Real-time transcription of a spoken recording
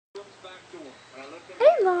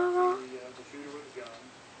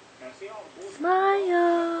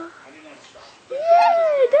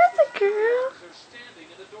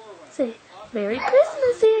Merry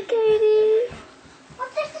Christmas, Aunt Katie.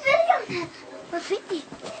 What's this video? What's it?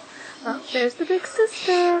 Oh, there's the big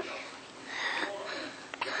sister.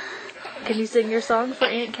 Can you sing your song for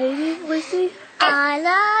Aunt Katie, Lucy? I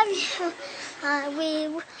love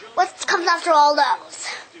you. What comes after all those?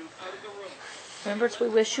 Remember, it's We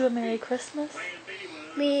Wish You a Merry Christmas.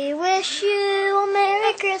 We wish you a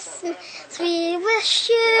Merry Christmas. We wish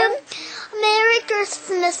you a Merry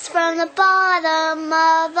Christmas from the bottom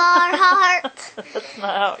of our heart. That's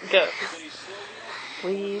not how it goes.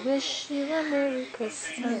 We wish you a Merry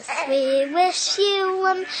Christmas. We wish you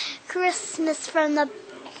a Christmas from the...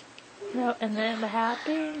 No, and then a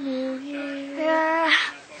Happy New Year.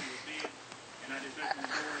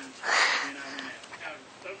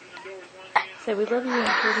 Say, we love you,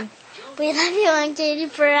 Aunt Katie. We love you, Aunt Katie,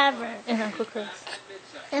 forever. And Uncle Chris.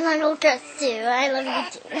 And Uncle Chris, too. I love you,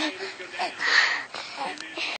 too.